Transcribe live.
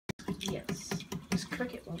Yes. This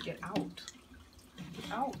cricket won't get out.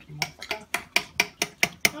 Get out, motherfucker.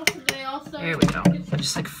 There we go. I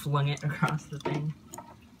just like flung it across the thing.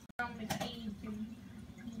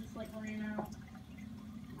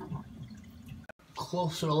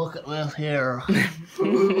 Closer look at this here.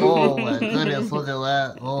 Oh my goodness, look at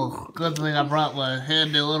that. Oh, good thing I brought my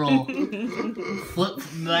handy little flip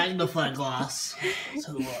magnifying glass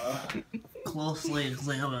to closely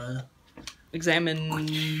examine.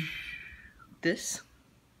 Examine this.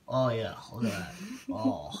 Oh yeah, look at that.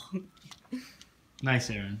 Oh. Nice,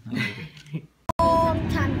 Aaron. I like it. Long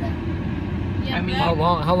time ago. Yeah, I mean, How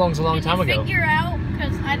long's a long time ago? Figure out,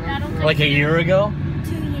 because I don't think Like a year ago?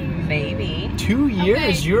 2 years. maybe. 2 years?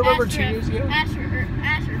 Okay, You remember Asher, 2 years ago? Asher.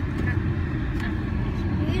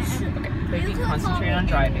 Maybe concentrate on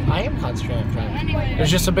driving. I am concentrating on driving. Anyway.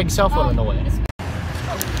 There's just a big cell phone in the way.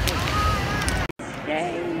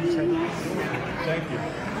 Thank you.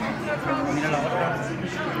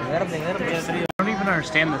 I don't even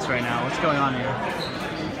understand this right now. What's going on here?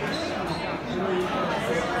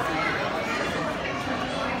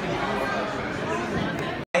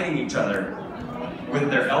 Fighting each other with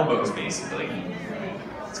their elbows, basically.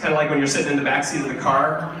 It's kind of like when you're sitting in the backseat of the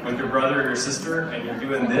car with your brother or your sister and you're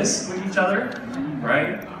doing this with each other,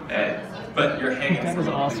 right? But you're hanging That from is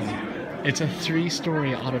a awesome. It's a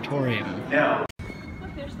 3-story auditorium. Now,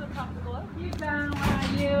 Look, there's the top of the globe. You down, where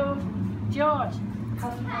are you? George.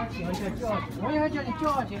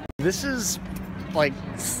 This is like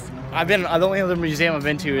the only other museum I've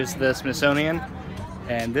been to is the Smithsonian,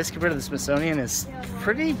 and this compared to the Smithsonian is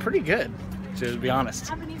pretty good, to be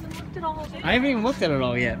honest. I haven't even looked at all of it. I haven't even looked at it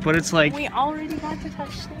all yet, but it's like We already got to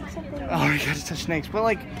touch snakes. already got to touch snakes. But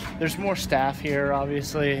like, there's more staff here,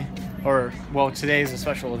 obviously, or well, today's a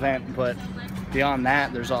special event, but beyond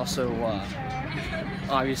that, there's also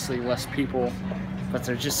obviously less people. But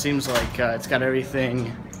there just seems like it's got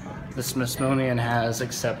everything the Smithsonian has,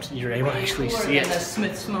 except you're able to actually see it. The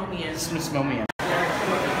Smithsonian. Smithsonian. Like,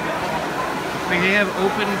 they have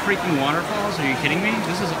open freaking waterfalls? Are you kidding me?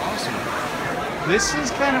 This is awesome. This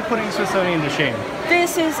is kind of putting Smithsonian to shame.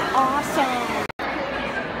 This is awesome.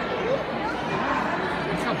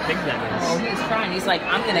 Look how big that Oh, is. he's trying. He's like,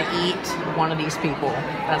 I'm gonna eat one of these people.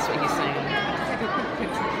 That's what he's saying.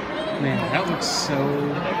 Man, that looks so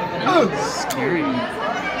scary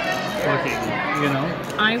looking, you know?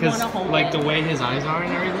 I 'Cause, wanna hold like it. the way his eyes are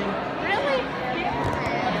and everything. Really?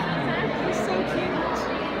 He's so cute.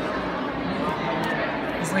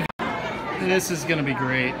 It's like, this is gonna be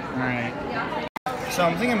great. Alright. So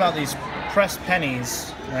I'm thinking about these pressed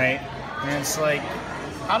pennies, right? And it's like,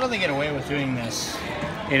 how do they get away with doing this?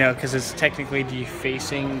 You know, because it's technically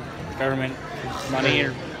defacing government money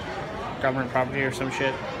or government property or some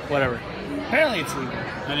shit. Whatever. Apparently it's legal.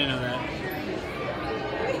 I didn't know that.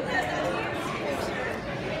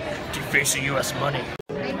 Defacing U.S. money.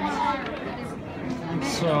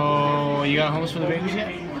 So, you got homes for the babies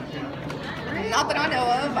yet? Not that I know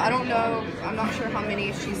of. I don't know. I'm not sure how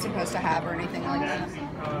many she's supposed to have or anything like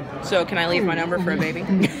that. So can I leave my number for a baby?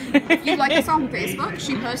 If you like us on Facebook,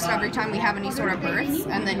 she posts every time we have any sort of births,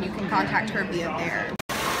 and then you can contact her via there.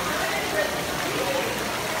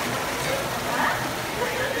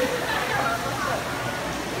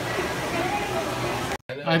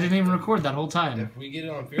 I didn't even record that whole time. If we get it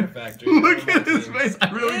on Fear Factor. Look at his face.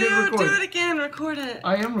 I really didn't record. do it again. Record it.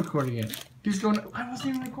 I am recording it. He's going, I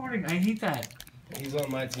wasn't even recording. I hate that. He's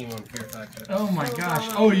on my team on Fear Factor. Oh my gosh.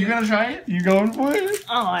 Oh, you gonna try it? You going for it?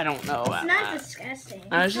 Oh, I don't know about It's not that. disgusting.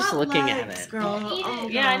 I was just looking at it. Girl. Eat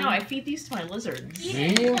it. Yeah, I know. I feed these to my lizards. Eat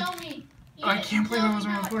it. See? Tell me. Eat I it. can't believe Tell I me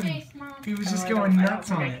wasn't how it recording. tastes, Mom. He was Oh, just I going don't nuts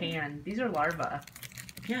think on I it. can. These are larvae.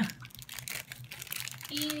 Yeah.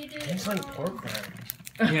 Eat it. It's like pork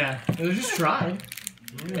rinds. Yeah. It was just dried.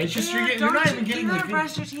 It's just you're not even getting the your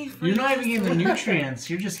teeth. you're not even getting the nutrients.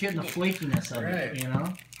 You're just getting the flakiness of Right. it. You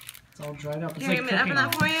know. It's all dried up. It's Can like you open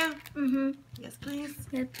that cooking. for you? Mm-hmm. Yes, please.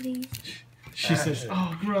 Yeah, please. She says,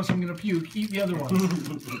 "Oh, gross! I'm gonna puke. Eat the other one."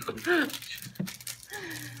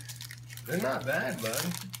 They're not bad, bud.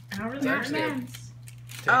 How are They're they? actually a Nice.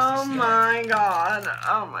 tasty Oh snack. my god.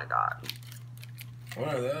 Oh my god. One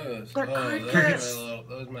of those. They're Oh, crickets.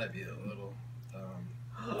 those might be a little.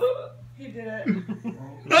 He did it.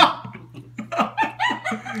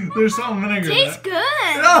 There's salt and vinegar. in Tastes it. good.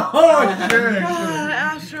 Oh, sure. God,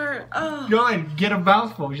 Asher. Oh. Go ahead, get a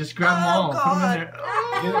mouthful. Just grab them all. Put them in there.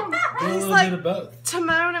 Get a He's little like- bit of both.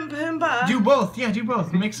 Timon and Pumbaa. Do both. Yeah, do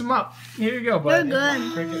both. Mix them up. Here you go, They're bud.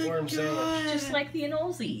 good. Cricket worm sandwich. Just like the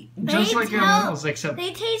anoles eat. Just They like tell- animals, except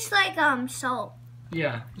They taste like salt.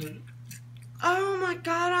 yeah. Oh my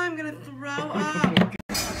god, I'm gonna throw up.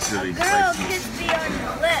 Girl kissed me on the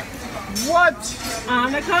lips. What?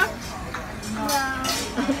 Annika?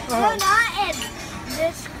 No, not in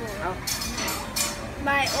this school.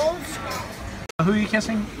 My old school. Who are you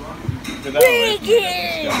kissing?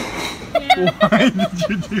 Regan! Why did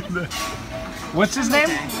you do that? What's his name?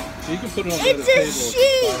 You can put it on It's the a table.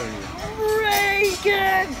 sheep!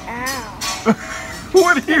 Regan! Ow.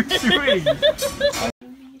 What are you doing?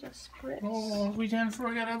 Need a spritz. Oh, we didn't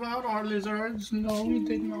forget about our lizards. No, we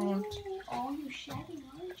did not. Oh, you're shedding,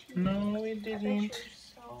 aren't you? No, we didn't.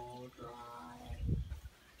 So dry.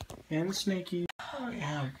 And Snaky. Oh,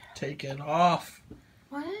 yeah, take it off.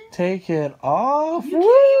 What? Take it off. You can't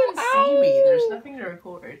even see me. There's nothing to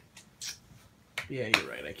record. Yeah, you're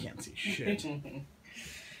right. I can't see shit.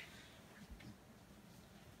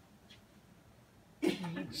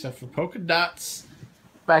 Except for polka dots.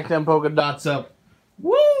 Back them polka dots up.